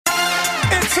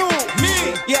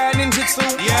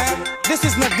This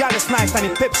is not Gladys Nice and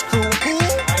the Pips crew.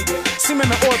 See me in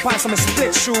my old pants and my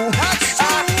split shoe. That's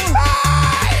true.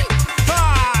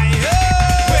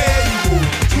 Where you go?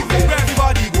 Jouvert. Where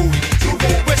everybody going?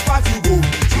 Jouvert. Which part you going?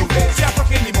 Jouvert. 3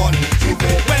 o'clock in the morning.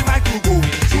 Jouvert. Where my crew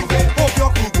going? Jouvert. Hope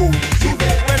your crew going.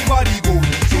 Jouvert. Where everybody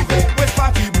going? Jouvert. Which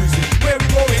part we bruising? Where we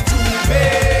going? Jouvert.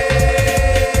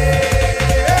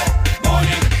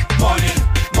 Morning, morning,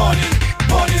 morning,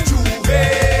 morning.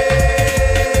 Jouvert.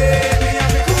 Me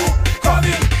and the crew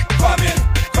coming, coming,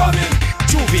 coming.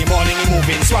 Jouvert morning he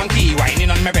moving swanky, whining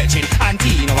on my virgin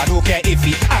auntie. No, I don't care if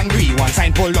he angry. One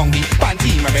sign pull long the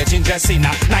panty. My virgin just in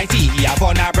a 90. He have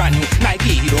on a brand new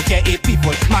Nike. He don't care if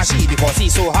people mashy because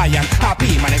he's so high and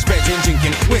happy. Man is virgin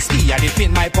drinking whiskey. I dip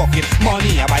in my pocket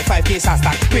money. I buy 5 cases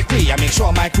stack quickly. I make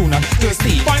sure my crew not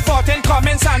thirsty. Point 14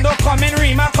 coming, Sando coming,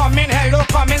 Rima coming, Hello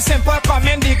coming, Simple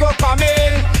coming, Digo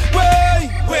coming. Where you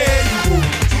going?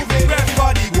 Jouvert. Where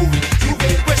everybody going?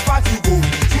 Jouvert. Which part you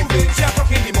going? Jouvert. 3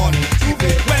 o'clock in the morning.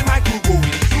 Jouvert. Where my crew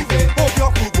going? Jouvert. Hope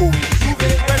your crew going.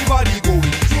 Jouvert. Where everybody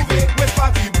going? Jouvert. Which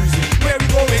part we bruising? Where we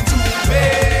going?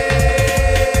 Jouvert.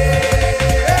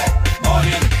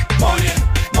 Morning, morning,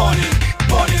 morning,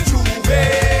 morning.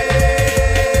 Jouvert.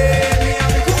 Me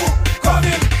and the crew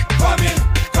coming, coming,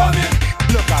 coming.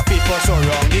 Look at people so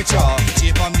wrong the chop.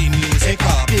 DJ from the music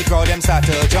up. The crowd them start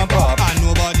to jump up and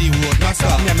nobody would not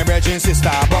stop. Me and my virgin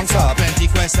sister bounce up. Plenty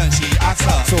questions she asks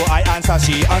her, so I answer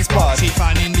she on spot. She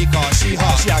fanning because she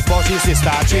hot. She asks about his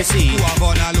sister Tracy, who have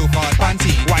on a low-cut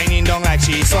panty, whining down like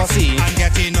she saucy and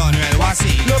getting on well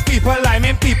wassy. Look, people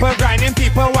liming, people grinding,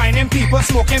 people whining, people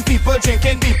smoking, people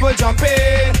drinking, people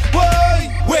jumping.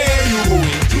 Where you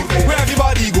going? Jouvert. Where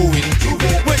everybody going?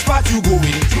 Jouvert. Which part you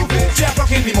going? Jouvert. 3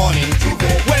 o'clock in the morning.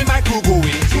 Jouvert. Where my crew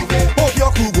going? Jouvert. Hope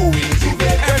your crew going.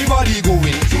 Jouvert. Everybody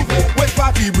going. Jouvert. Which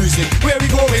part we bruising? Where we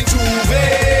going?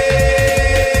 Jouvert.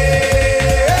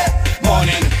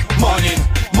 Morning, morning,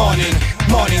 morning,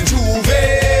 morning. Jouvert.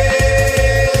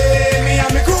 Me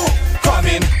and my crew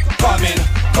coming, coming,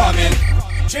 coming.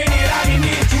 Trinidad in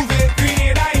the Jouvert.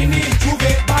 Grenada in the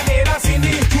Jouvert. Barbados in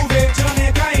the Jouvert.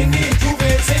 Jamaica in the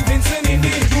Jouvert. St. Vincent in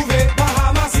the Jouvert.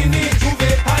 Bahamas in the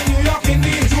Jouvert. And New York in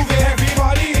the Jouvert.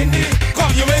 Everybody in the.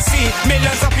 Come you will see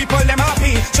millions of people them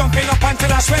happy, jumping up onto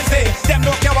Ash Wednesday. Them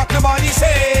don't care what nobody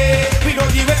say. We don't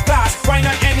deal with class. Why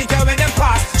not any girl when them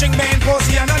pass? Drink me in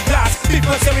posy and not glass.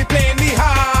 People say we playing the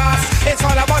heart. It's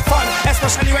all about fun,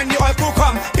 especially when the oil crew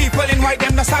come. People in white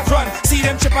them the start run. See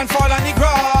them trip and fall on the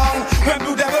ground. When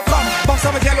blue devil come, bounce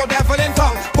up with yellow devil in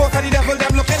tongue. Both of the devil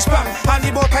them looking sprung, and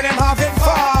the both of them having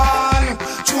fun.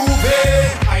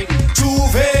 Jouvert,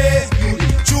 Jouvert,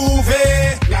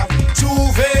 Jouvert,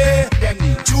 Jouvert,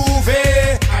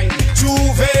 Jouvert,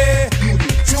 Jouvert,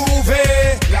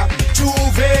 Jouvert,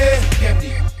 Jouvert.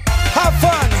 Have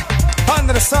fun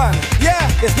under the sun. Yeah,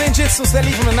 it's ninjitsu, so they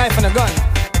leave him a knife and a gun.